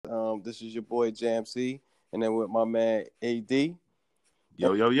This is your boy Jam C, and then with my man AD.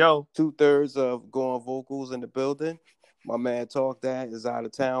 Yo, yo, yo. 2/3 of Going Vocals in the building. My man Talk That is out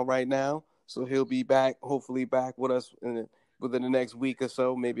of town right now, so he'll be back, hopefully back with us within the next week or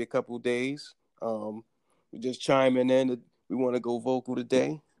so, maybe a couple of days. We're just chiming in. We want to go vocal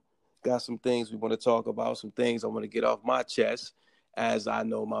today. Got some things we want to talk about, some things I want to get off my chest, as I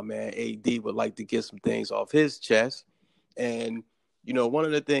know my man AD would like to get some things off his chest. And, one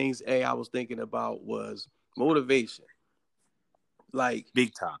of the things, I was thinking about was motivation. Like,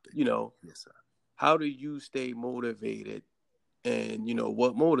 big topic. Yes, sir. How do you stay motivated, and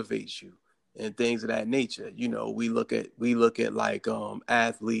what motivates you, and things of that nature? We look at like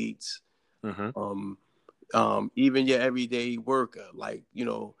athletes, even your everyday worker. Like,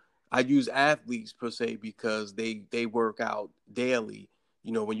 I use athletes per se because they work out daily.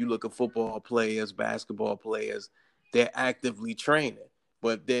 When you look at football players, basketball players, they're actively training.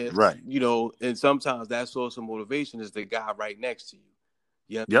 But there's, right. And sometimes that source of motivation is the guy right next to you.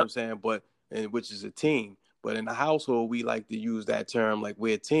 You know what I'm saying? And which is a team. But in the household, we like to use that term like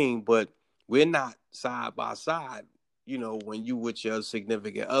we're a team, but we're not side by side, when you with your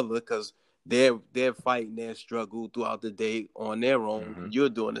significant other, because they're fighting their struggle throughout the day on their own. Mm-hmm. You're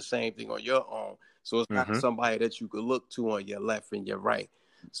doing the same thing on your own. So it's not somebody that you could look to on your left and your right.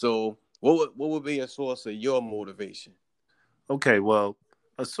 So what would be a source of your motivation? Okay, well,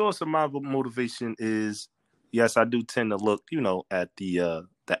 a source of my motivation is, yes, I do tend to look, at the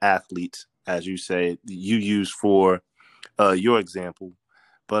athletes, as you say, you use for your example.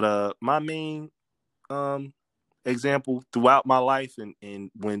 But my main example throughout my life,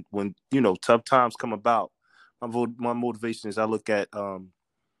 and when tough times come about, my motivation is I look at a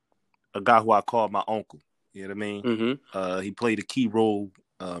guy who I call my uncle. You know what I mean? Mm-hmm. He played a key role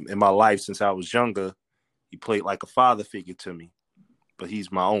in my life since I was younger. He played like a father figure to me, but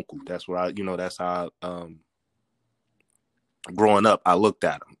he's my uncle. That's where that's how growing up I looked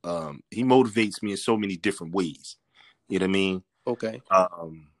at him. He motivates me in so many different ways. You know what I mean? Okay.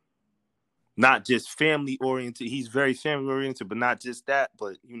 Not just family oriented. He's very family oriented, but not just that.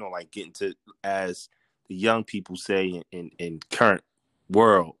 But like getting to, as the young people say in current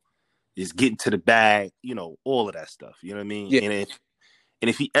world, is getting to the bag. All of that stuff. You know what I mean? Yeah. And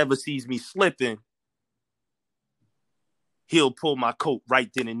if he ever sees me slipping, he'll pull my coat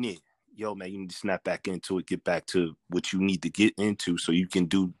right then and there. Yo, man, you need to snap back into it. Get back to what you need to get into so you can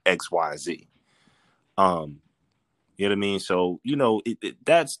do X, Y, Z. You know what I mean? So,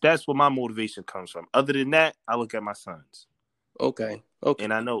 that's where my motivation comes from. Other than that, I look at my sons. Okay.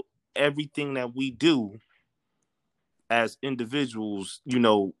 And I know everything that we do as individuals,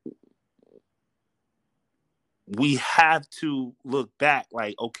 we have to look back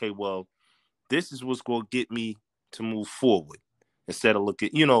like, okay, well, this is what's going to get me to move forward instead of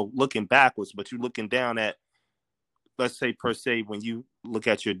looking backwards, but you're looking down at, let's say, per se, when you look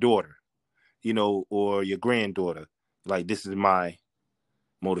at your daughter, or your granddaughter, like, this is my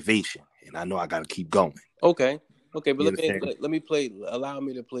motivation, and I know I got to keep going. Okay, but allow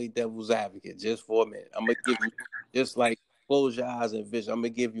me to play devil's advocate just for a minute. I'm gonna give you, just like, close your eyes and vision. I'm gonna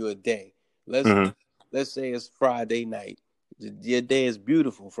give you a day. Let's say it's Friday night. Your day is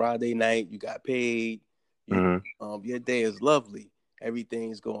beautiful. Friday night, you got paid. Your day is lovely.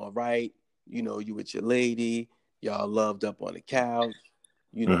 Everything's going right. You with your lady. Y'all loved up on the couch.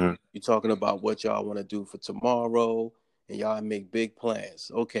 You're talking about what y'all want to do for tomorrow, and y'all make big plans.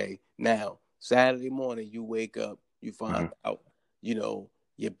 Okay, now Saturday morning, you wake up, you find out, your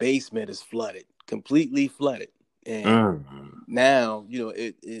basement is flooded, completely flooded, and now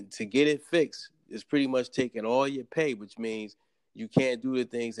to get it fixed, it's pretty much taking all your pay, which means you can't do the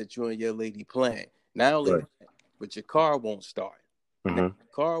things that you and your lady plan. Not only that, but your car won't start. Now,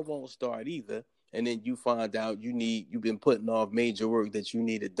 car won't start either. And then you find out you've been putting off major work that you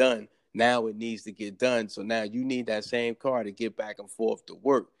needed done. Now it needs to get done. So now you need that same car to get back and forth to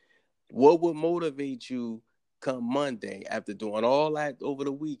work. What would motivate you come Monday after doing all that over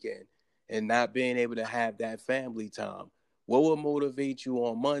the weekend and not being able to have that family time? What would motivate you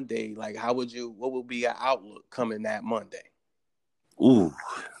on Monday? Like, what would be your outlook coming that Monday? Ooh,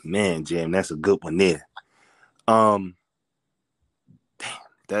 man, Jam, that's a good one there.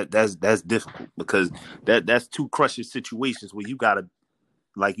 That's difficult because that's two crushing situations where you gotta,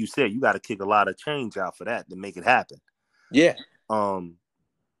 like you said, you gotta kick a lot of change out for that to make it happen. Yeah.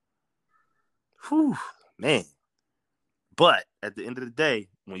 Man. But at the end of the day,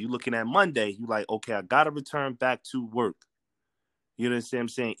 when you're looking at Monday, you're like, okay, I gotta return back to work. You know what I'm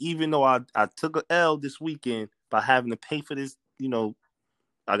saying? Even though I took an L this weekend by having to pay for this,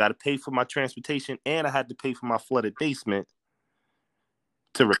 I got to pay for my transportation and I had to pay for my flooded basement.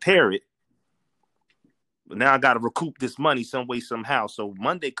 to repair it. But now I got to recoup this money some way, somehow. So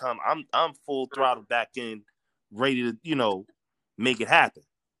Monday come, I'm full throttle back in, ready to, make it happen.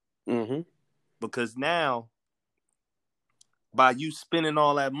 Mm-hmm. Because now, by you spending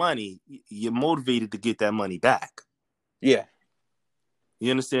all that money, you're motivated to get that money back. Yeah.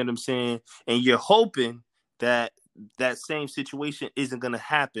 You understand what I'm saying? And you're hoping that that same situation isn't going to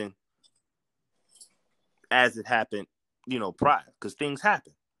happen as it happened, prior, because things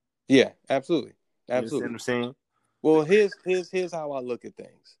happen. Yeah, absolutely. You understand what I'm saying? Well, here's how I look at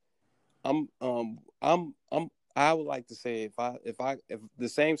things. I would like to say if the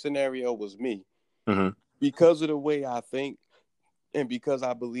same scenario was me, mm-hmm. because of the way I think, and because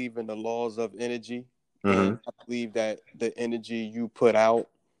I believe in the laws of energy, mm-hmm. and I believe that the energy you put out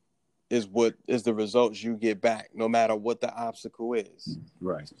is what is the results you get back, no matter what the obstacle is.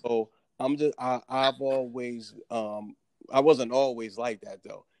 Right. So I've always I wasn't always like that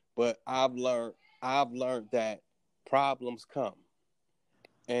though, but I've learned that problems come.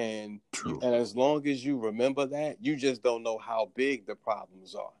 And as long as you remember that, you just don't know how big the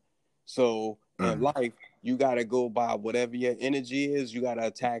problems are. So in life, you got to go by whatever your energy is. You got to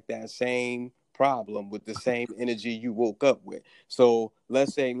attack that same problem with the same energy you woke up with. So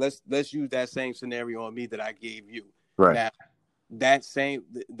let's use that same scenario on me that I gave you. Right. Now, that same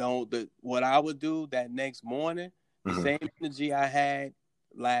what I would do that next morning, the same energy I had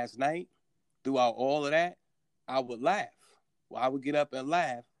last night, throughout all of that, I would laugh. Well, I would get up and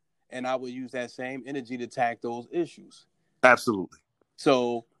laugh, and I would use that same energy to attack those issues. Absolutely.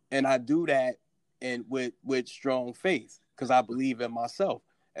 So, and I do that and with strong faith, because I believe in myself,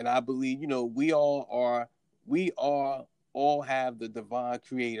 and I believe we all have the divine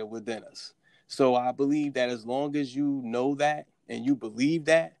creator within us. So I believe that as long as you know that and you believe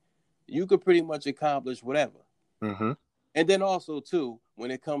that, you could pretty much accomplish whatever. Mm-hmm. And then also too,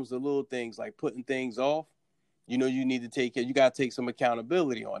 when it comes to little things like putting things off, you need to take it. You got to take some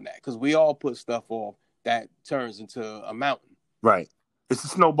accountability on that, because we all put stuff off that turns into a mountain. Right. It's a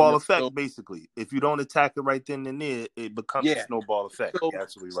snowball effect, basically. If you don't attack it right then and there, it becomes a snowball effect. You're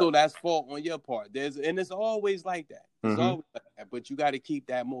absolutely right. So that's fault on your part. It's always like that. It's always like that. But you got to keep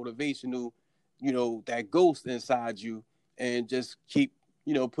that motivational, that ghost inside you, and just keep,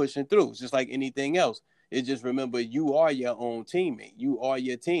 pushing through. It's just like anything else. It's just remember, you are your own teammate. You are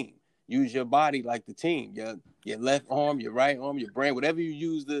your team. Use your body like the team. Your left arm, your right arm, your brain, whatever you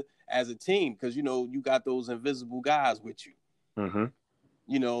use as a team, because you got those invisible guys with you. Mm-hmm.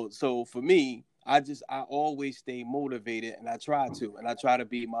 So for me, I always stay motivated, and I try to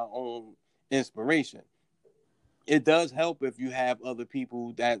be my own inspiration. It does help if you have other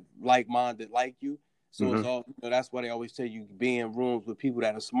people that like-minded like you. So it's all, that's why they always tell you, be in rooms with people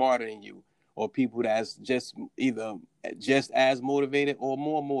that are smarter than you, or people that's just either just as motivated or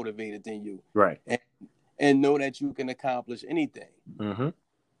more motivated than you. Right. And know that you can accomplish anything. Mm-hmm.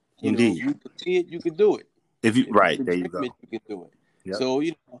 Indeed. You can see it, you can do it. If you there you go. You can do it. Yep. So,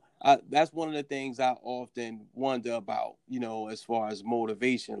 that's one of the things I often wonder about, as far as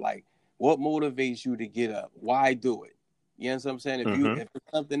motivation. Like, what motivates you to get up? Why do it? You know what I'm saying? If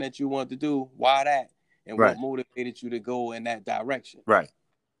it's something that you want to do, why that? And what motivated you to go in that direction? Right.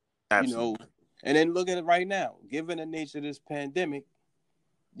 Absolutely. And then look at it right now. Given the nature of this pandemic,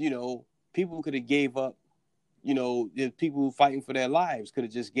 people could have gave up. The people fighting for their lives could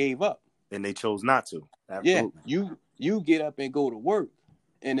have just gave up. And they chose not to. Absolutely. Yeah, you get up and go to work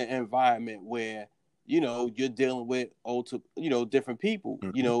in an environment where you're dealing with different people,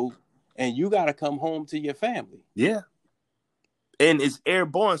 and you got to come home to your family. Yeah, and it's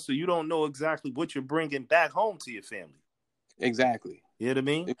airborne, so you don't know exactly what you're bringing back home to your family. Exactly. You know what I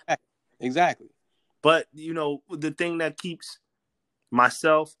mean? Exactly. But the thing that keeps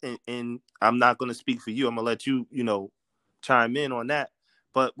myself and I'm not going to speak for you. I'm gonna let you chime in on that.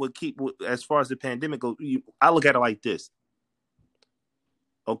 But as far as the pandemic goes, I look at it like this.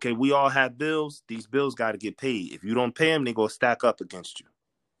 Okay, we all have bills. These bills got to get paid. If you don't pay them, they go stack up against you.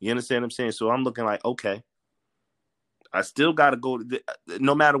 You understand what I'm saying? So I'm looking like, okay, I still got to go.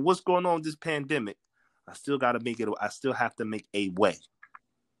 No matter what's going on with this pandemic, I still got to make it. I still have to make a way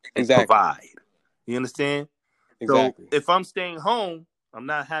and provide. You understand? Exactly. So if I'm staying home, I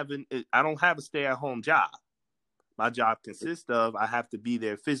don't have a stay-at-home job. My job consists of I have to be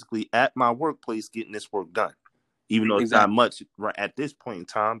there physically at my workplace getting this work done, even though it's not much right at this point in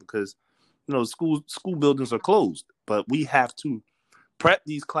time because school buildings are closed. But we have to prep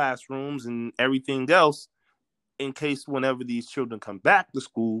these classrooms and everything else in case whenever these children come back to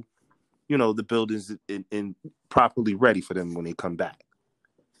school, the building's in properly ready for them when they come back.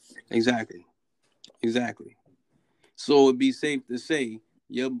 Exactly. So it'd be safe to say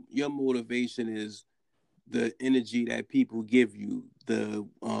your motivation is the energy that people give you, the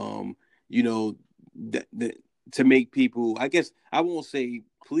you know, the to make people, I guess I won't say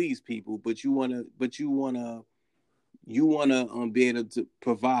please people, but you wanna be able to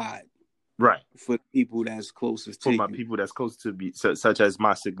provide right for people that's closest for to my you. people that's close to me, such as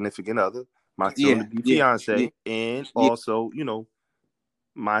my significant other, my soon Yeah, to be yeah, yeah, fiance, and yeah. also,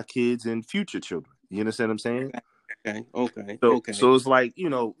 my kids and future children. You understand what I'm saying? So it's like,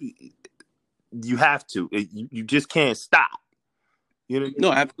 you have to. You just can't stop. You know what I mean?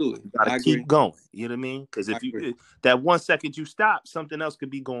 No, absolutely. You got to I keep agree. going. You know what I mean? Because I if you agree. that 1 second you stop, something else could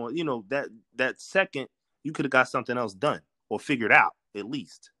be going. That second you could have got something else done or figured out at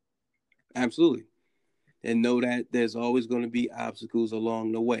least. Absolutely. And know that there's always going to be obstacles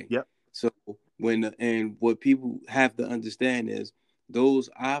along the way. Yep. So and what people have to understand is those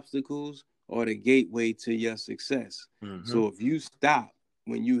obstacles are the gateway to your success. Mm-hmm. So if you stop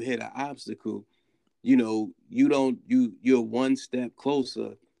when you hit an obstacle, you're one step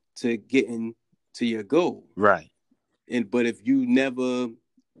closer to getting to your goal. Right. But if you never,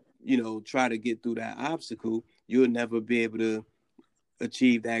 try to get through that obstacle, you'll never be able to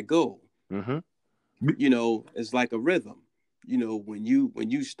achieve that goal. Mm-hmm. It's like a rhythm. When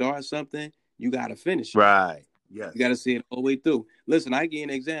you start something, you got to finish it. Right. Yes. You got to see it all the way through. Listen, I give you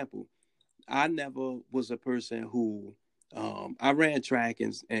an example. I never was a person who I ran track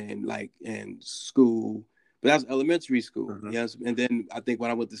and like in school, but that's elementary school. Mm-hmm. Yes, and then I think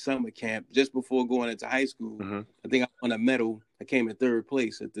when I went to summer camp, just before going into high school, mm-hmm. I think I won a medal. I came in third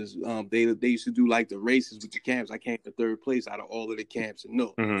place at this. They used to do like the races with the camps. I came in third place out of all of the camps in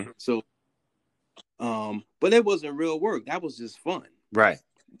North. Mm-hmm. So, but it wasn't real work. That was just fun. Right.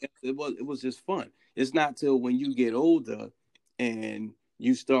 It was just fun. It's not till when you get older and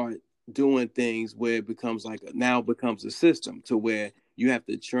you start doing things where it becomes becomes a system to where you have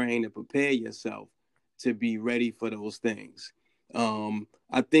to train and prepare yourself to be ready for those things.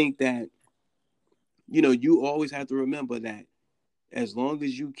 I think that, you always have to remember that as long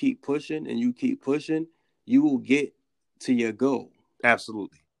as you keep pushing and you keep pushing, you will get to your goal.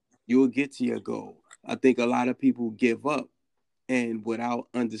 Absolutely. You will get to your goal. I think a lot of people give up and without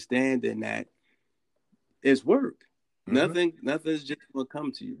understanding that it's work. Mm-hmm. Nothing's just gonna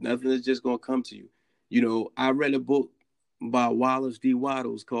come to you. Nothing is just gonna come to you. I read a book by Wallace D.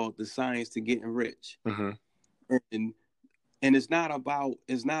 Wattles called The Science to Getting Rich. Mm-hmm. And it's not about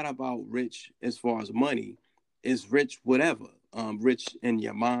rich as far as money. It's rich whatever. Rich in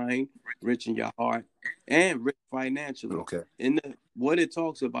your mind, rich in your heart, and rich financially. Okay. And what it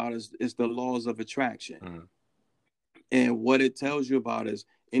talks about is the laws of attraction. Mm-hmm. And what it tells you about is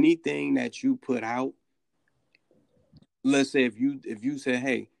anything that you put out. Let's say if you say,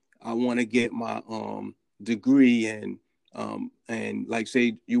 hey, I want to get my degree and like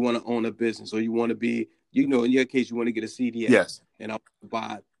say you want to own a business, or you want to be, in your case you want to get a CDL. Yes. And I want to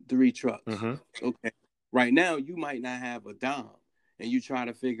buy 3 trucks. Mm-hmm. Okay. Right now you might not have a dime and you try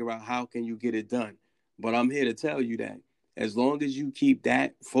to figure out how can you get it done. But I'm here to tell you that as long as you keep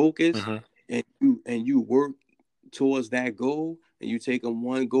that focus, mm-hmm. and you work towards that goal and you take them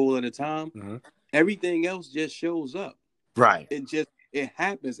one goal at a time, mm-hmm. everything else just shows up. Right. It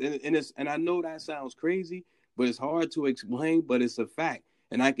happens. And I know that sounds crazy, but it's hard to explain, but it's a fact.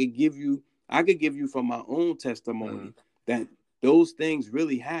 And I could give you from my own testimony that those things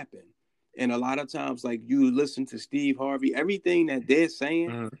really happen. And a lot of times, like you listen to Steve Harvey, everything that they're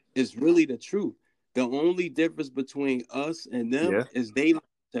saying is really the truth. The only difference between us and them is they learn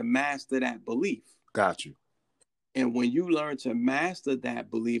to master that belief. Got you. And when you learn to master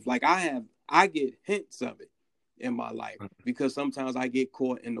that belief, like I get hints of it in my life, because sometimes I get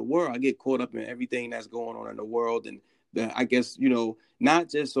caught in the world. I get caught up in everything that's going on in the world. And I guess, not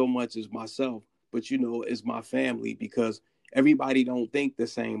just so much as myself, but, it's my family, because everybody don't think the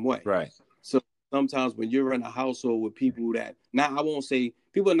same way. Right. So sometimes when you're in a household with people that, now I won't say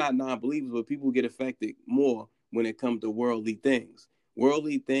people are not non-believers, but people get affected more when it comes to worldly things.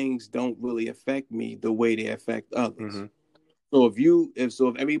 Worldly things don't really affect me the way they affect others. Mm-hmm. So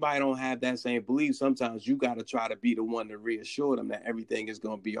if everybody don't have that same belief, sometimes you got to try to be the one to reassure them that everything is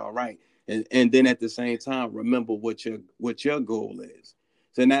going to be all right. And then at the same time, remember what your goal is.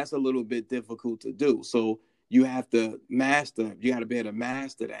 So that's a little bit difficult to do. So you got to be able to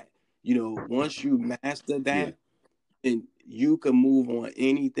master that. Once you master that, and you can move on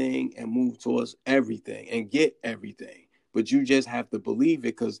anything and move towards everything and get everything. But you just have to believe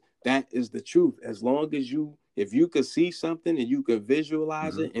it, because that is the truth. As long as if you could see something and you could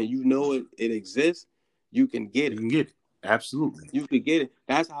visualize it and it exists, you can get it. You can get it. Absolutely. You could get it.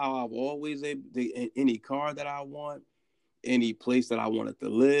 That's how I've always able to, in any car that I want, any place that I wanted to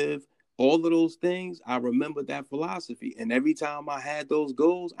live. All of those things, I remember that philosophy. And every time I had those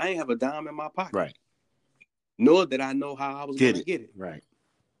goals, I ain't have a dime in my pocket. Right. Nor did I know how I was going to get it. Right.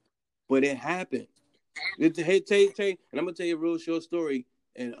 But it happened. And I'm going to tell you a real short story.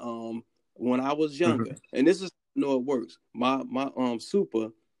 And when I was younger, and this is how it works. My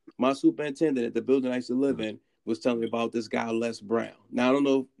superintendent at the building I used to live in was telling me about this guy, Les Brown. Now, I don't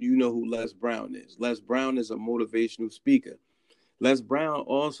know if you know who Les Brown is. Les Brown is a motivational speaker. Les Brown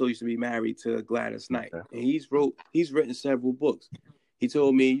also used to be married to Gladys Knight, and he's written several books. He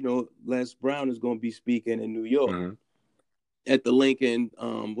told me, Les Brown is going to be speaking in New York at the Lincoln,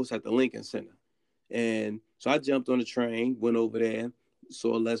 the Lincoln Center. And so I jumped on the train, went over there,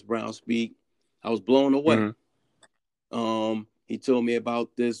 saw Les Brown speak. I was blown away. He told me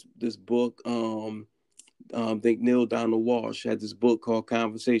about this book. I think Neil Donald Walsh had this book called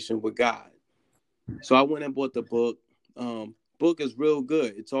Conversation with God. So I went and bought the book. Book is real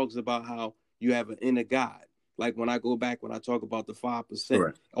good. It talks about how you have an inner God. Like when I talk about the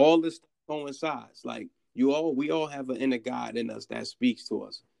 5%, all this coincides. Like we all have an inner God in us that speaks to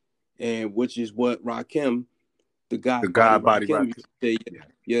us, and which is what Rakim, the God body Rakim, used to say,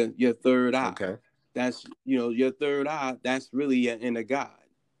 your third eye. Okay, that's your third eye. That's really your inner God.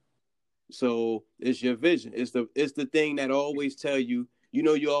 So it's your vision. It's the thing that always tell you.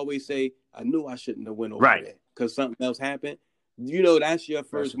 You always say, "I knew I shouldn't have went over there because something else happened." That's your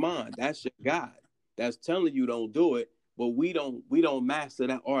first mind. That's your God. That's telling you don't do it, but we don't master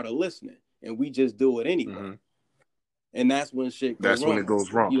that art of listening, and we just do it anyway. And that's when shit goes wrong. That's when it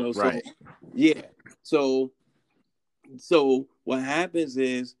goes wrong. Right. So, So what happens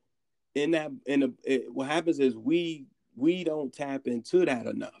is what happens is we don't tap into that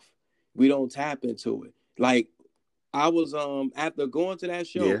enough. We don't tap into it. Like I was after going to that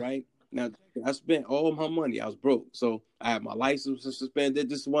show, right? Now I spent all my money. I was broke. So I had my license suspended.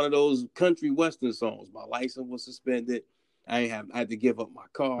 This is one of those country western songs. My license was suspended. I had to give up my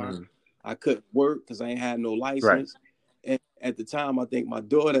car. I couldn't work because I ain't had no license. And at the time, I think my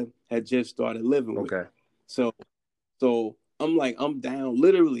daughter had just started living with me. So I'm down,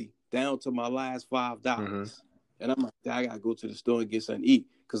 literally down to my last $5. And I'm like, I gotta go to the store and get something to eat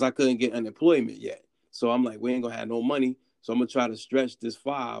because I couldn't get unemployment yet. So I'm like, we ain't gonna have no money. So I'm gonna try to stretch this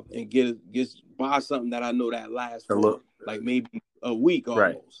 $5 and buy something that I know that lasts for like maybe a week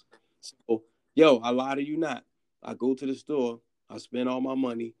almost. So I lie to you not. I go to the store, I spend all my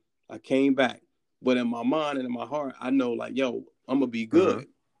money, I came back. But in my mind and in my heart, I know like, I'm gonna be good.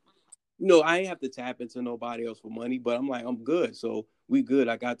 I ain't have to tap into nobody else for money, but I'm like, I'm good. So we good.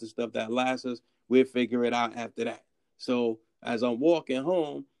 I got the stuff that lasts us. We'll figure it out after that. So as I'm walking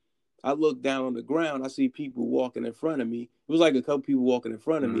home, I look down on the ground. I see people walking in front of me. It was like a couple people walking in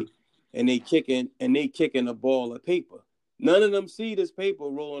front of me, and they kicking a ball of paper. None of them see this paper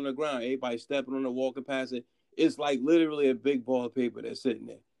roll on the ground. Everybody stepping on it, walking past it. It's like literally a big ball of paper that's sitting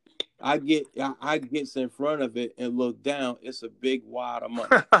there. I gets in front of it and look down. It's a big wad of money.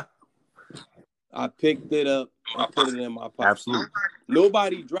 I picked it up and put it in my pocket. Absolutely.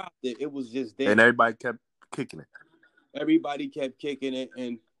 Nobody dropped it. It was just there. And everybody kept kicking it. Everybody kept kicking it.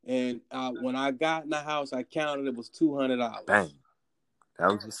 And when I got in the house, I counted it was $200. Dang.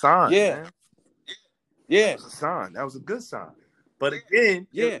 That was a sign, man. Yeah. That was a sign. That was a good sign. But again,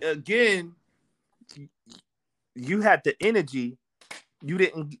 you had the energy. You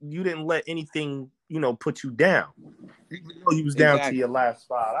didn't let anything, put you down. Even though you was down to your last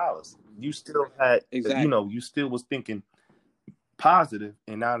 $5, you still had, you still was thinking positive,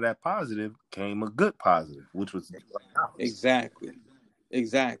 and out of that positive came a good positive, which was exactly.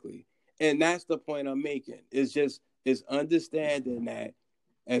 And that's the point I'm making. It's understanding that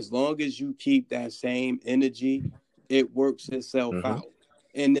as long as you keep that same energy, it works itself out.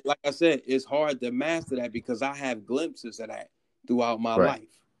 And like I said, it's hard to master that because I have glimpses of that throughout my life.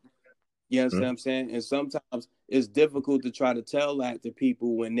 You understand what I'm saying? And sometimes it's difficult to try to tell that to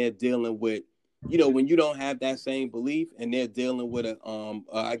people when they're dealing with, when you don't have that same belief and they're dealing with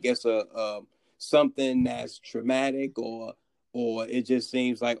something that's traumatic or it just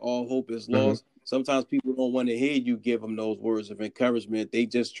seems like all hope is lost. Sometimes people don't want to hear you give them those words of encouragement. They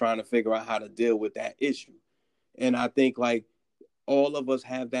just trying to figure out how to deal with that issue. And I think like all of us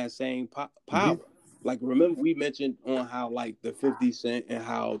have that same power. Like, remember we mentioned on how like the 50 Cent and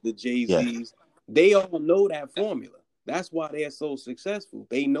how the Jay-Z's, they all know that formula. That's why they're so successful.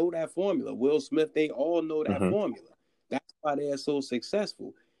 They know that formula. Will Smith, they all know that formula. That's why they're so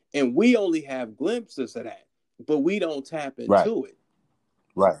successful. And we only have glimpses of that, but we don't tap into it.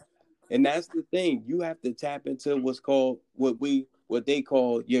 Right. And that's the thing. You have to tap into what's called what they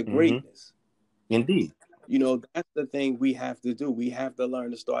call your greatness. Indeed. that's the thing we have to do. We have to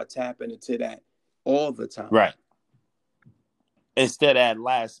learn to start tapping into that all the time. Right. Instead at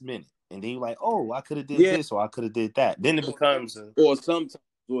last minute. And then you're like, oh, I could have did this or I could have did that. Then it becomes or sometimes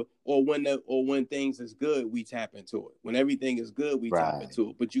or when things is good, we tap into it. When everything is good, we tap into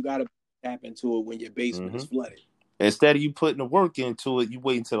it. But you gotta tap into it when your basement is flooded. Instead of you putting the work into it, you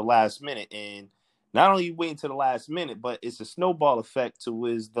wait until the last minute. And not only you wait until the last minute, but it's a snowball effect to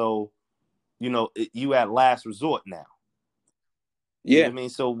as though, you at last resort now. Yeah. You know what I mean?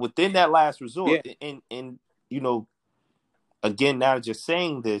 So within that last resort, and again, now just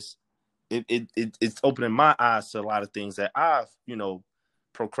saying this, it's opening my eyes to a lot of things that I've,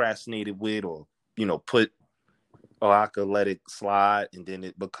 procrastinated with or, put, I could let it slide, and then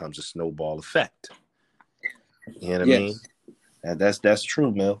it becomes a snowball effect. You know what I mean? And that's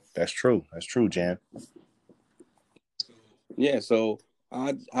true, Mil. That's true. That's true, Jan. Yeah, so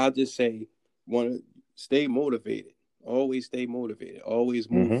I'll just say, want to stay motivated. Always stay motivated. Always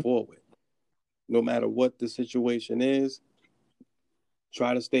move forward. No matter what the situation is,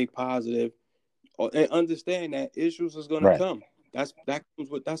 try to stay positive and understand that issues is going to come. That's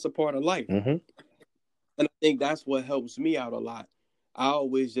a part of life. And I think that's what helps me out a lot. I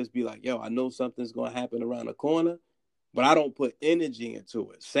always just be like, yo, I know something's going to happen around the corner, but I don't put energy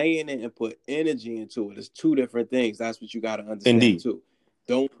into it. Saying it and put energy into it is two different things. That's what you got to understand too.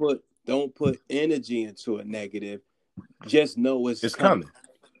 Don't put energy into a negative. Just know it's coming.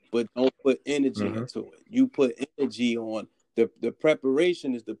 But don't put energy into it. You put energy on the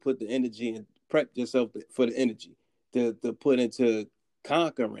preparation is to put the energy and prep yourself for the energy to put into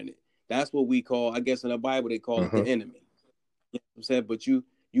conquering it. That's what we call, I guess in the Bible, they call it the enemy. You know what I'm saying? But you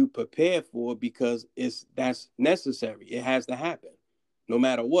prepare for it because that's necessary. It has to happen no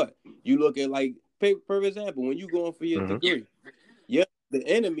matter what. You look at, like, for example, when you're going for your degree, the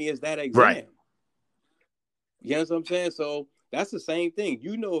enemy is that exam. Right. You know what I'm saying? So that's the same thing.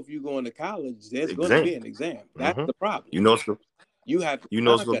 If you're going to college, there's going to be an exam. That's the problem. You know it's going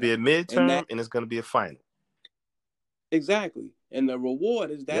to be a midterm and it's going to be a final. Exactly. And the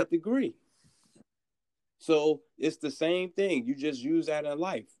reward is that degree. So it's the same thing. You just use that in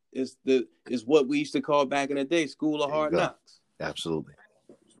life. It's what we used to call back in the day, school of hard knocks. Absolutely.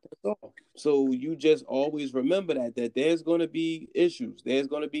 That's all. So you just always remember that there's going to be issues. There's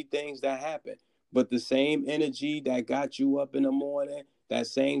going to be things that happen. But the same energy that got you up in the morning, that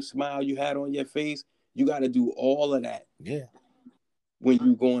same smile you had on your face, you got to do all of that. Yeah. When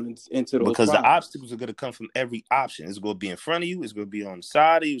you're going into those because problems. The obstacles are going to come from every option. It's going to be in front of you. It's going to be on the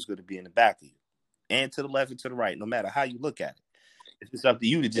side of you. It's going to be in the back of you. And to the left and to the right, no matter how you look at it. It's just up to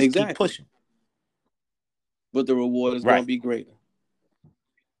you to just keep pushing. But the reward is going to be greater.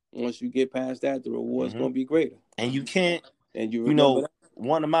 Once you get past that, the reward is going to be greater. And you can't, and you remember that?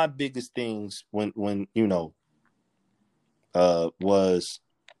 One of my biggest things when was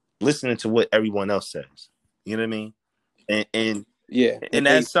listening to what everyone else says. You know what I mean? And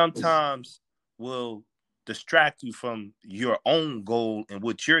that sometimes will distract you from your own goal and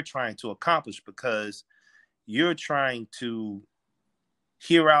what you're trying to accomplish, because you're trying to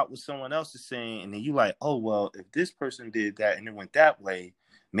hear out what someone else is saying, and then you like, oh, well, if this person did that and it went that way,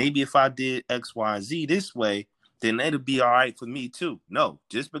 maybe if I did X, Y, and Z this way, then it'll be all right for me too. No,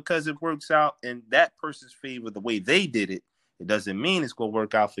 just because it works out in that person's favor the way they did it, it doesn't mean it's going to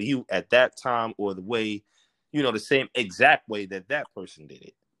work out for you at that time or the way, the same exact way that person did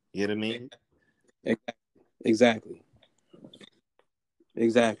it. You know what I mean? Exactly.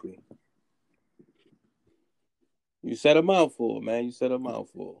 You said a mouthful, man. You said a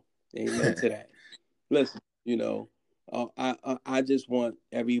mouthful. Amen to that. Listen, I just want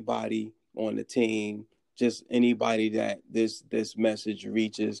everybody on the team, just anybody that this message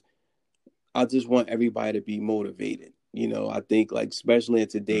reaches, I just want everybody to be motivated. I think, like, especially in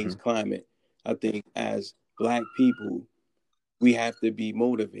today's climate, I think as Black people, we have to be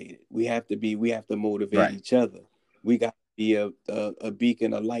motivated. We have to motivate each other. We got to be a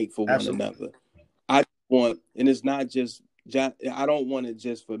beacon of light for one another. I don't want it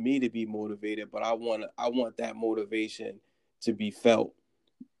just for me to be motivated, but I want that motivation to be felt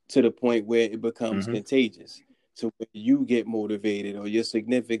to the point where it becomes contagious, to where you get motivated, or your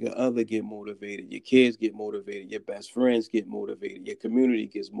significant other get motivated, your kids get motivated, your best friends get motivated, your community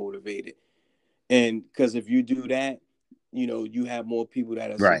gets motivated. And because if you do that, you have more people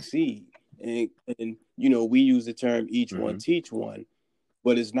that succeed. And we use the term each one teach one,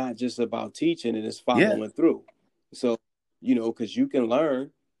 but it's not just about teaching, and it's following through. So, because you can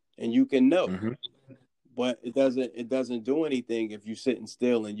learn and you can know, but it doesn't do anything if you're sitting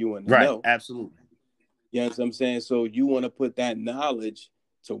still and you in the know. Absolutely. You know what I'm saying? So you want to put that knowledge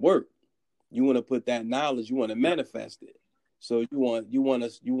to work. you want to put that knowledge, you want to manifest it. So you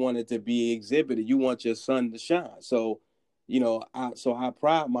want it to be exhibited. You want your sun to shine. So, I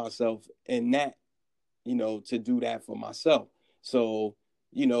pride myself in that, to do that for myself. So,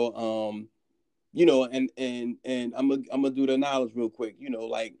 and I'm gonna do the knowledge real quick.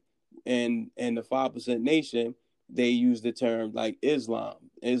 Like in the 5% Nation, they use the term like Islam.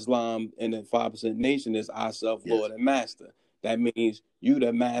 Islam in the 5% Nation is I self Lord and Master. That means you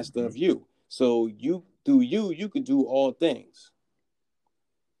the master of you. So you could do all things.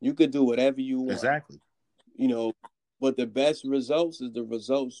 You could do whatever you want. Exactly. But the best results is the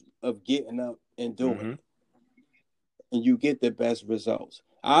results of getting up and doing it. And you get the best results.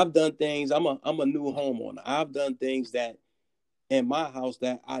 I've done things. I'm a new homeowner. I've done things that in my house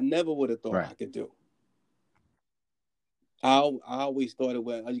that I never would have thought I could do. I always thought it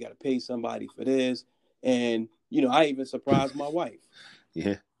was, you got to pay somebody for this, and I even surprised my wife.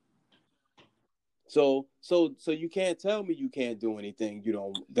 Yeah. So you can't tell me you can't do anything.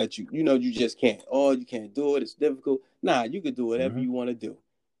 That you just can't. Oh, you can't do it. It's difficult. Nah, you could do whatever you want to do.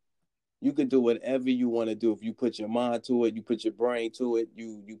 You could do whatever you want to do. If you put your mind to it, you put your brain to it,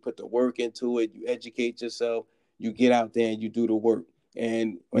 you put the work into it, you educate yourself, you get out there and you do the work.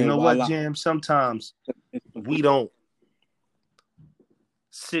 And you know what, Jam? Sometimes we don't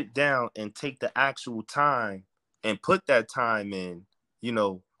sit down and take the actual time and put that time in,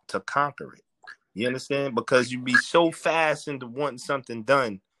 to conquer it. You understand? Because you be so fast into wanting something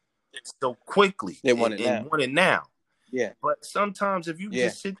done so quickly and want it now. Yeah. But sometimes if you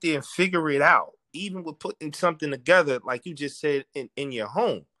just sit there and figure it out, even with putting something together, like you just said in your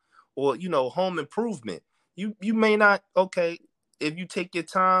home or, home improvement, you may not, if you take your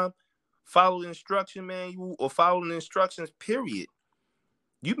time, follow the instruction manual or follow the instructions, period,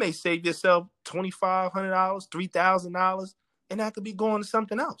 you may save yourself $2,500, $3,000, and that could be going to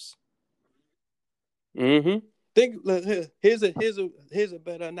something else. Mm-hmm. Here's a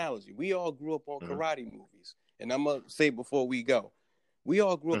better analogy. We all grew up on karate movies. And I'm going to say before we go, we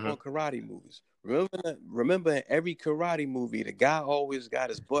all grew up on karate movies. Remember in every karate movie, the guy always got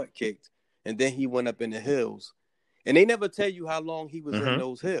his butt kicked, and then he went up in the hills. And they never tell you how long he was in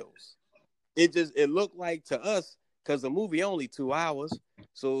those hills. It looked like to us, because the movie only 2 hours,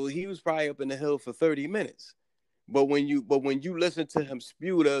 so he was probably up in the hill for 30 minutes. But when you listen to him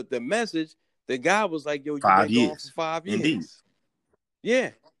spew the message, the guy was like, yo, you've been gone for 5 years. Indeed. Yeah.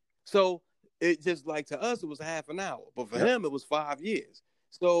 So it just like to us, it was half an hour. But for him, it was 5 years.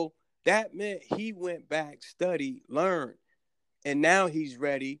 So that meant he went back, studied, learned, and now he's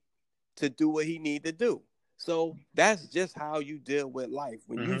ready to do what he need to do. So that's just how you deal with life.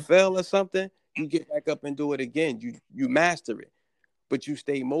 When you fail at something, you get back up and do it again. You master it. But you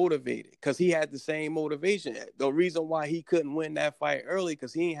stay motivated, because he had the same motivation. The reason why he couldn't win that fight early,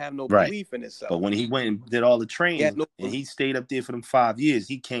 because he didn't have no belief in himself. But when he went and did all the training and he stayed up there for them 5 years,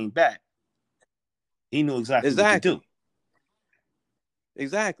 he came back. He knew exactly what to do.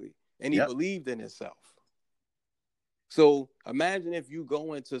 Exactly. And he believed in himself. So imagine if you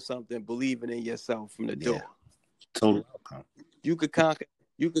go into something believing in yourself from the door. Total outcome. You could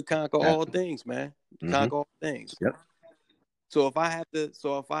conquer all things, man. Conquer all things. Yep. So if I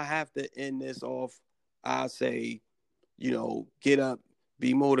have to end this off, I say, get up,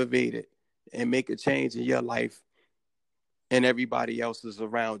 be motivated, and make a change in your life and everybody else is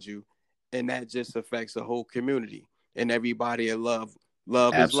around you. And that just affects the whole community and everybody in love.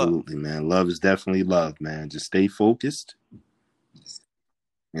 Love is love. Absolutely, man. Love is definitely love, man. Just stay focused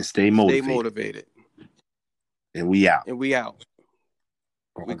and stay motivated. And we out.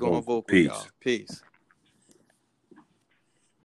 We're going vocal, y'all. Peace.